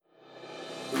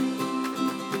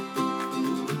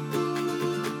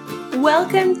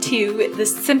Welcome to the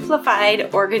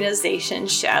Simplified Organization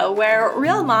Show, where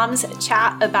real moms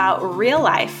chat about real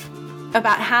life,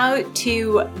 about how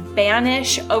to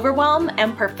banish overwhelm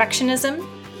and perfectionism,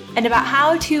 and about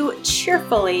how to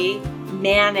cheerfully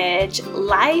manage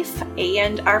life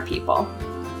and our people.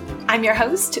 I'm your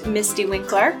host, Misty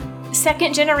Winkler,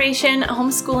 second-generation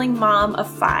homeschooling mom of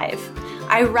 5.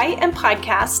 I write and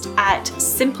podcast at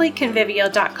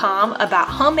simplyconvivial.com about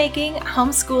homemaking,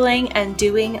 homeschooling, and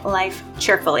doing life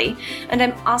cheerfully. And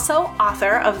I'm also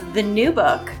author of the new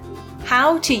book,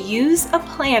 How to Use a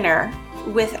Planner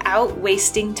Without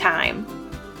Wasting Time.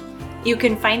 You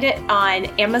can find it on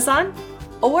Amazon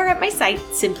or at my site,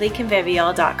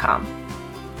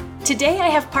 simplyconvivial.com. Today I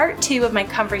have part 2 of my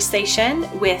conversation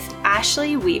with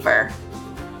Ashley Weaver.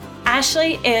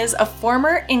 Ashley is a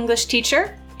former English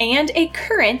teacher and a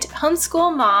current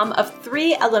homeschool mom of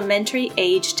 3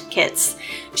 elementary-aged kids.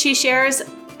 She shares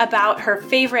about her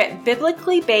favorite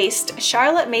biblically based,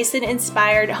 Charlotte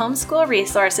Mason-inspired homeschool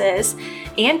resources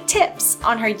and tips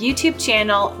on her YouTube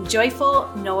channel,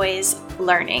 Joyful Noise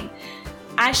Learning.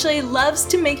 Ashley loves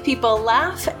to make people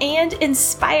laugh and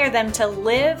inspire them to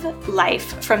live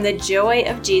life from the joy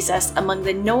of Jesus among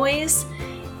the noise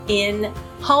in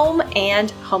home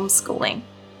and homeschooling.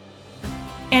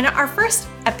 In our first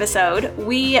episode,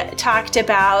 we talked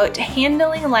about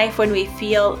handling life when we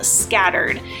feel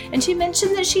scattered. And she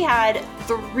mentioned that she had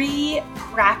 3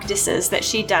 practices that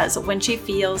she does when she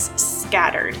feels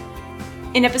scattered.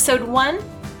 In episode 1,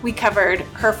 we covered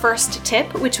her first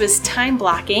tip, which was time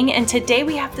blocking. And today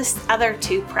we have this other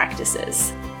 2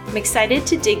 practices. I'm excited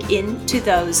to dig into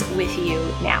those with you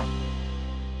now.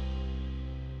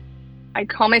 I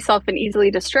call myself an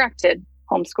easily distracted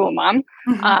homeschool mom.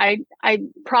 Mm-hmm. I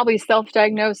probably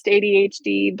self-diagnosed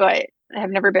ADHD, but I have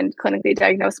never been clinically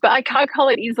diagnosed, but I call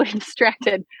it easily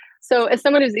distracted. So as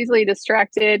someone who's easily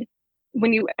distracted,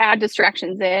 when you add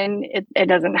distractions in, it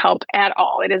doesn't help at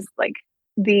all. It is like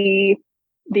the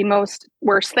most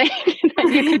worst thing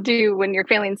that you could do when you're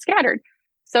feeling scattered.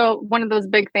 So one of those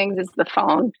big things is the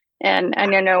phone. And I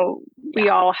know we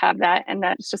all have that, and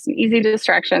that's just an easy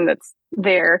distraction that's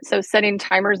there. So setting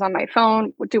timers on my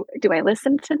phone. Do I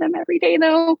listen to them every day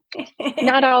though?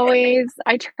 Not always.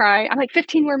 I try. I'm like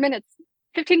 15 more minutes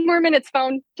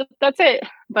phone. Just that's it.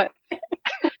 But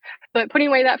putting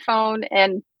away that phone,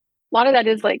 and a lot of that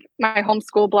is like my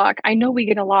homeschool block. I know we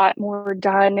get a lot more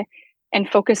done and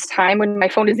focused time when my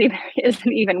phone isn't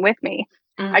even with me.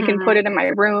 Mm-hmm. I can put it in my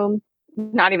room,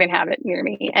 not even have it near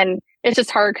me. And it's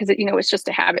just hard because it's just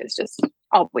a habit. It's just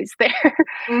always there.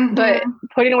 Mm-hmm. But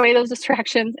putting away those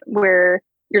distractions where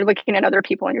you're looking at other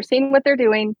people and you're seeing what they're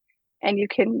doing, and you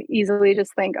can easily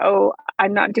just think, oh,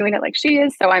 I'm not doing it like she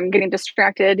is. So I'm getting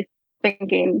distracted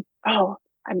thinking, oh,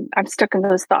 I'm stuck in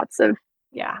those thoughts of,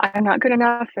 I'm not good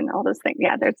enough and all those things.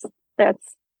 Yeah,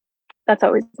 that's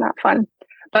always not fun.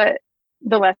 But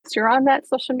the less you're on that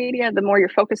social media, the more you're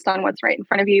focused on what's right in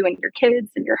front of you and your kids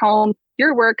and your home,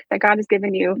 your work that God has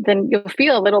given you, then you'll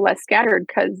feel a little less scattered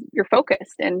because you're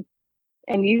focused and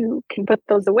you can put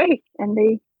those away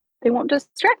and they won't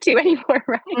distract you anymore,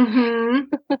 right?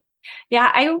 Mm-hmm. Yeah,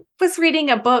 I was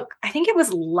reading a book, I think it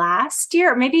was last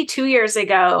year, or maybe 2 years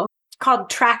ago,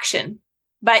 called Traction.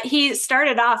 But he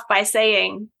started off by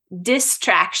saying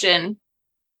distraction.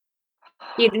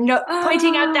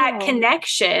 Pointing out that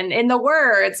connection in the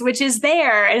words, which is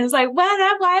there. And it's like, why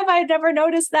have I never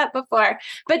noticed that before?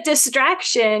 But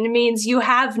distraction means you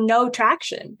have no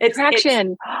traction. It's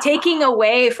taking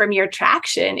away from your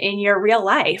traction in your real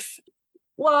life.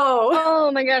 Whoa.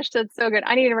 Oh my gosh, that's so good.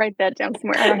 I need to write that down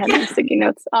somewhere. I don't have any sticky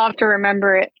notes. I'll have to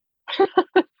remember it.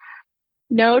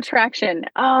 No traction.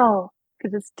 Oh,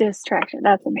 because it's distraction.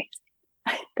 That's amazing.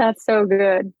 That's so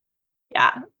good.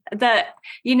 Yeah.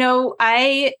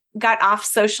 I got off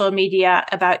social media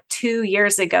about 2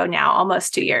 years ago now,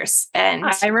 almost 2 years. And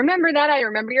I remember that. I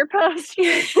remember your post. And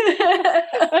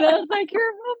I was like,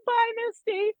 bye,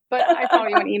 Misty. But I saw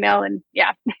you an email and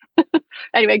yeah.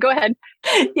 Anyway, go ahead.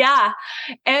 Yeah.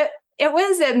 It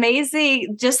was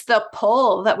amazing, just the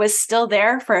pull that was still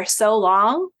there for so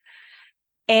long.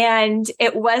 And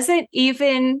it wasn't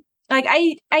even like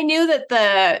I knew that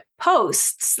the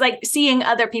posts, like seeing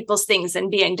other people's things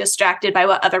and being distracted by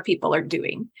what other people are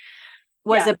doing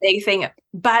was a big thing.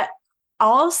 But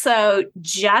also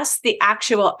just the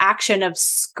actual action of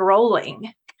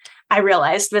scrolling, I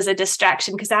realized was a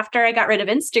distraction because after I got rid of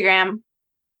Instagram,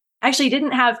 I actually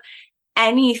didn't have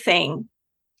anything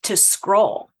to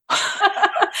scroll.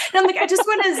 And I'm like, I just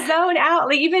want to zone out.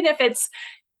 Like, even if it's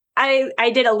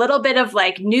I did a little bit of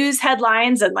like news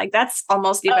headlines and like that's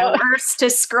almost even worse to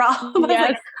scroll.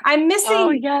 Yes. I'm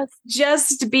missing yes.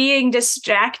 just being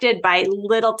distracted by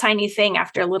little tiny thing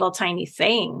after little tiny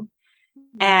thing.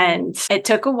 And it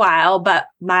took a while, but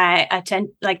my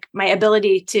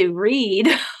ability to read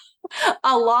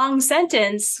a long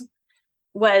sentence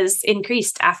was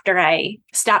increased after I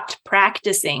stopped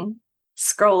practicing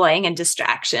scrolling and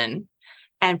distraction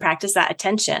and practice that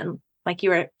attention, like you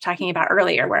were talking about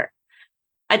earlier, where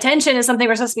attention is something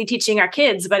we're supposed to be teaching our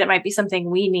kids, but it might be something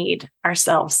we need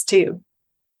ourselves too.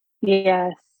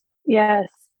 Yes. Yes.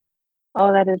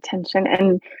 Oh, that attention.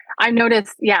 And I've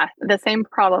noticed, the same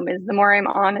problem is the more I'm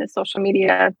on a social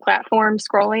media platform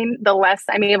scrolling, the less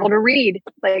I'm able to read.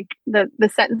 Like the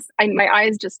sentence, my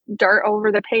eyes just dart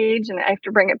over the page and I have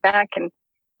to bring it back. And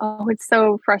oh, it's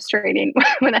so frustrating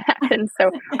when that happens.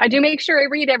 So I do make sure I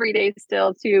read every day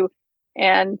still too.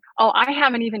 And I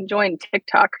haven't even joined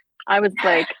TikTok. I was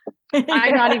like,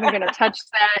 I'm not even going to touch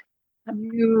that.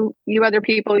 You other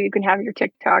people, you can have your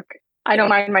TikTok. I don't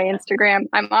mind my Instagram.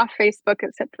 I'm off Facebook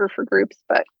except for groups,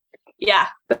 but yeah.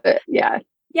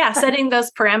 Yeah, setting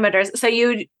those parameters. So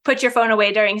you put your phone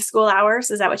away during school hours.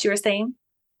 Is that what you were saying?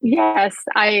 Yes,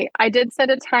 I did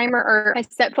set a timer, or I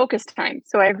set focus time.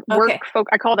 So I've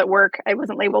I called it work. I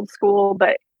wasn't labeled school,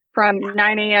 but from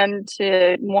 9 a.m.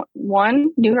 to 1,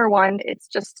 noon or 1, it's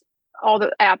just all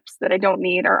the apps that I don't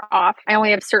need are off. I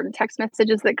only have certain text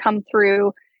messages that come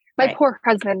through. My poor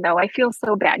husband, though, I feel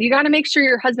so bad. You got to make sure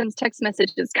your husband's text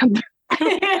messages come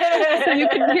through so you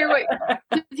can hear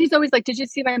what he's always like. Did you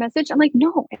see my message? I'm like,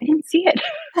 no, I didn't see it.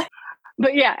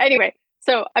 But yeah, anyway,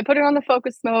 so I put it on the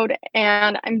focus mode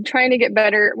and I'm trying to get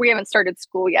better. We haven't started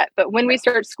school yet, but when we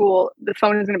start school, the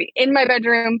phone is going to be in my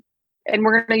bedroom and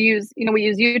we're going to use, we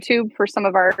use YouTube for some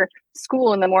of our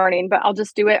school in the morning, but I'll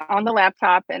just do it on the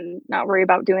laptop and not worry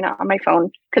about doing it on my phone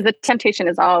because the temptation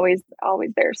is always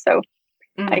there. So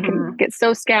I can get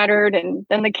so scattered and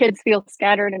then the kids feel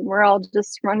scattered and we're all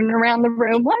just running around the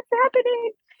room. What's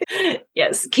happening?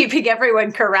 Yes. Keeping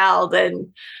everyone corralled and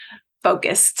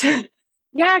focused.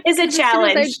 Yeah. Is a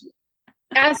challenge.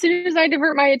 As soon as I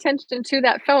divert my attention to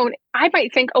that phone, I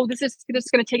might think, oh, this is just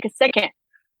going to take a second.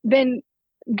 Then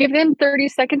give them 30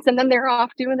 seconds and then they're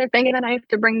off doing their thing and then I have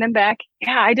to bring them back.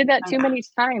 Yeah, I did that too many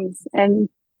times and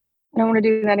I don't want to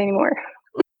do that anymore.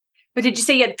 But did you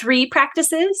say you had 3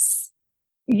 practices?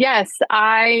 Yes,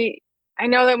 I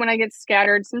know that when I get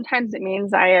scattered, sometimes it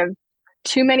means I have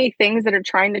too many things that are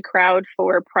trying to crowd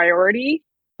for priority,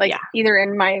 like either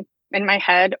in my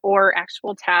head or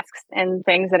actual tasks and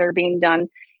things that are being done.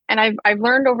 And I've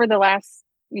learned over the last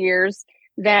years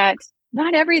that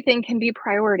not everything can be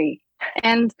priority.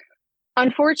 And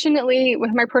unfortunately,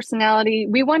 with my personality,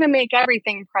 we want to make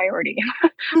everything priority.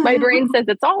 My brain says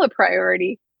it's all a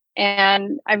priority.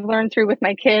 And I've learned through with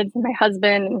my kids and my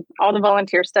husband and all the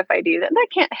volunteer stuff I do that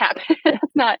can't happen.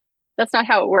 That's not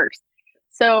how it works.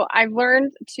 So I've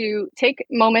learned to take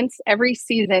moments. Every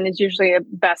season is usually a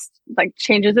best, like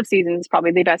changes of seasons,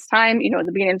 probably the best time,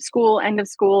 the beginning of school, end of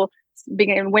school,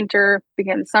 beginning of winter,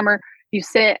 beginning of summer. I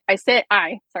sit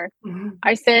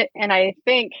and I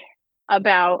think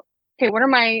about, okay, what are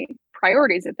my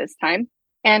priorities at this time?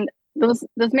 And those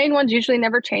main ones usually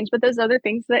never change, but there's other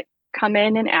things that come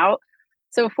in and out.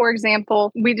 So for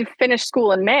example, we finished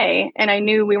school in May and I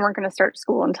knew we weren't going to start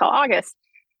school until August.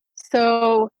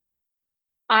 So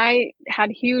I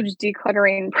had huge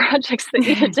decluttering projects that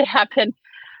needed to happen.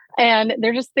 And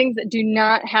they're just things that do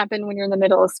not happen when you're in the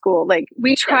middle of school. Like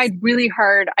we tried really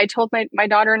hard. I told my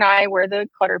daughter and I, we're the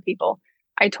clutter people.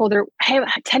 I told her, I have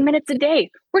 10 minutes a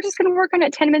day. We're just going to work on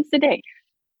it 10 minutes a day.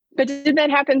 But did that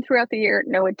happen throughout the year?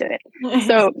 No, it didn't.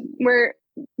 So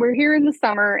we're here in the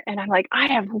summer and I'm like, I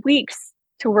have weeks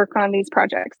to work on these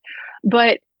projects.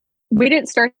 But we didn't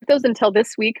start those until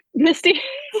this week, Misty.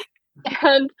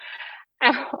 And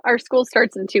our school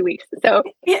starts in 2 weeks. So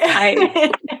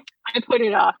I put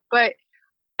it off. But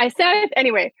I said,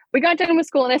 anyway, we got done with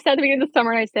school and I said at the beginning of the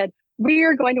summer, and I said, we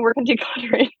are going to work on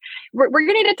decluttering. We're going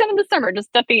to get it done in the summer, just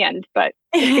at the end, but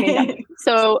it's getting done.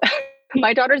 So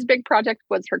my daughter's big project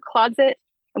was her closet.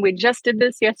 And we just did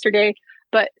this yesterday.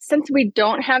 But since we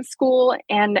don't have school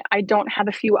and I don't have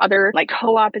a few other, like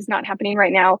co-op is not happening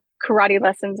right now, karate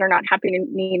lessons are not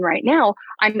happening right now,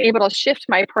 I'm able to shift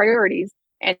my priorities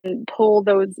and pull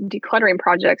those decluttering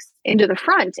projects into the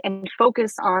front and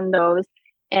focus on those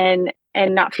and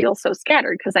not feel so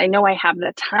scattered because I know I have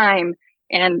the time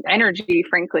and energy,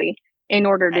 frankly, in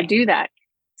order to do that.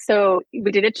 So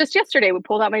we did it just yesterday. We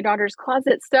pulled out my daughter's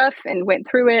closet stuff and went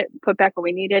through it, put back what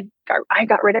we needed. I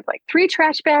got rid of like 3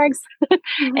 trash bags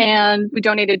and we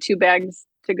donated 2 bags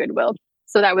to Goodwill.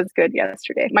 So that was good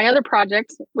yesterday. My other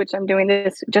project, which I'm doing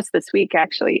this week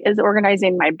actually, is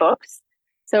organizing my books.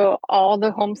 So all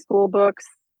the homeschool books,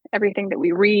 everything that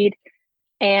we read,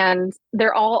 and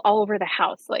they're all over the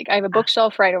house. Like I have a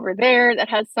bookshelf right over there that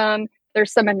has some.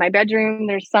 There's some in my bedroom.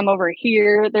 There's some over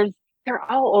here. They're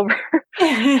all over.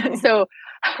 So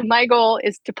my goal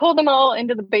is to pull them all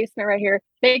into the basement right here,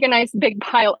 make a nice big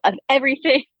pile of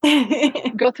everything,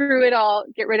 go through it all,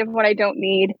 get rid of what I don't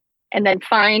need, and then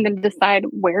find and decide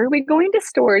where are we going to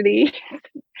store these,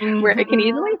 where I can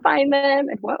easily find them,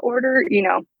 and what order,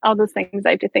 all those things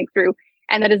I have to think through.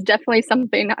 And that is definitely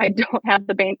something I don't have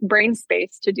the brain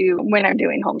space to do when I'm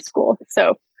doing homeschool.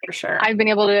 So for sure, I've been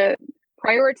able to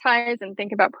prioritize and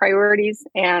think about priorities,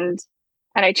 and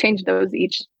I change those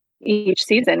each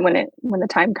season when the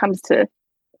time comes to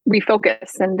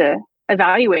refocus and to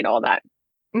evaluate all that.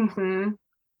 Mm-hmm.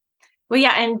 Well,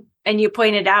 yeah, and you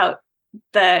pointed out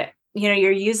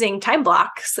you're using time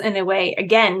blocks in a way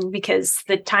again because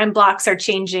the time blocks are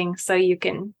changing, so you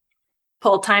can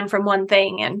pull time from one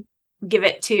thing and give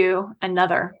it to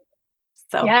another.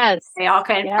 So yes, they all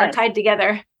kind of are tied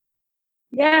together.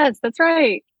 Yes, that's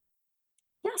right.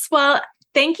 Yes. Well,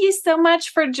 thank you so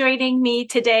much for joining me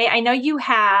today. I know you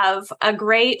have a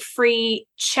great free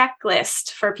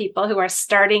checklist for people who are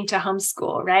starting to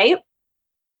homeschool, right?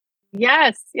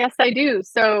 Yes, I do.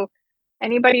 So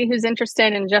anybody who's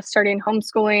interested in just starting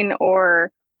homeschooling,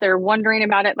 or they're wondering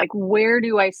about it, like, where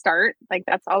do I start? Like,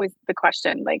 that's always the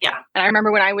question. Like, yeah. And I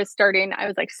remember when I was starting, I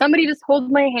was like, somebody just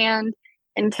hold my hand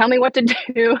and tell me what to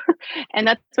do. And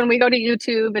that's when we go to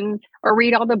YouTube or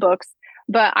read all the books.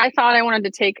 But I thought I wanted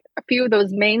to take a few of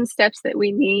those main steps that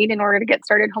we need in order to get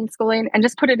started homeschooling and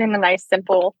just put it in a nice,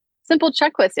 simple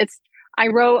checklist. I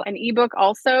wrote an ebook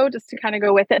also just to kind of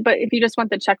go with it. But if you just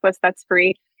want the checklist, that's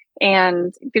free.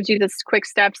 And it gives you this quick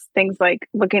steps, things like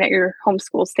looking at your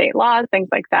homeschool state laws, things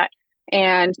like that.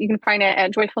 And you can find it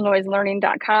at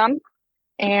joyfulnoiselearning.com.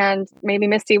 And maybe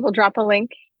Misty will drop a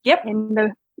link in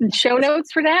the show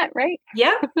notes for that, right?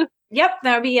 Yep.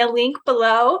 There'll be a link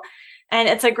below. And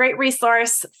it's a great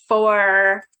resource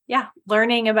for,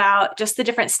 learning about just the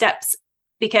different steps,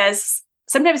 because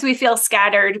sometimes we feel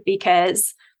scattered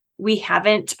because we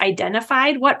haven't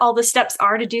identified what all the steps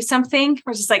are to do something.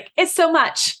 We're just like, it's so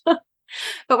much.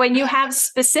 But when you have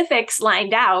specifics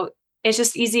lined out, it's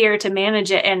just easier to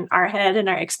manage it in our head and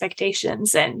our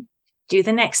expectations and do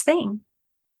the next thing.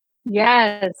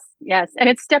 Yes. And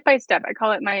it's step by step. I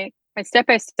call it my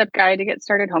step-by-step guide to get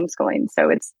started homeschooling. So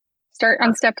it's start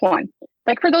on step one.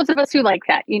 Like for those of us who like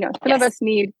that, some of us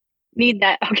need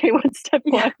that. Okay, what's step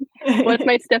one? What's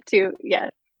my step two?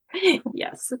 Yes.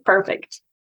 Yes. Perfect.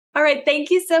 All right.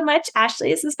 Thank you so much,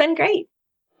 Ashley. This has been great.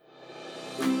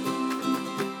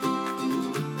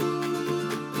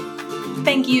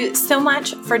 Thank you so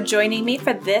much for joining me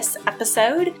for this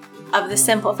episode of the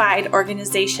Simplified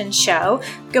Organization Show.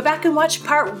 Go back and watch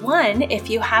part 1 if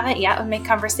you haven't yet of my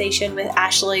conversation with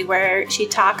Ashley, where she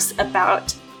talks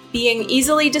about being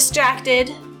easily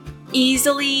distracted,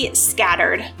 easily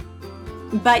scattered,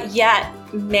 but yet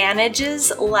manages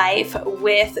life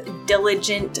with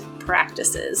diligent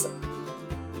practices.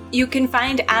 You can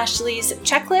find Ashley's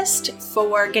checklist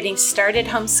for getting started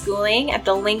homeschooling at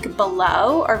the link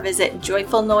below, or visit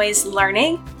Joyful Noise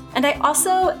Learning. And I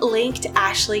also linked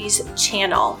Ashley's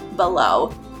channel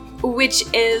below, which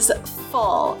is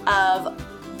full of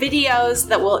videos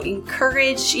that will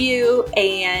encourage you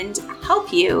and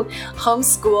help you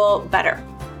homeschool better.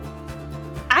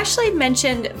 Ashley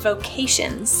mentioned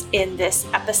vocations in this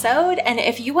episode, and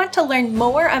if you want to learn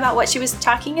more about what she was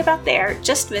talking about there,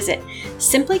 just visit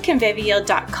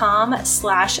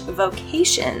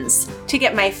simplyconvivial.com/vocations to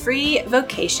get my free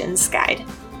vocations guide.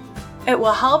 It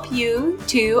will help you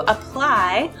to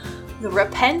apply the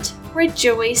Repent,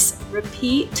 Rejoice,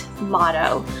 Repeat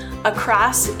motto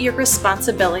across your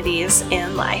responsibilities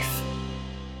in life.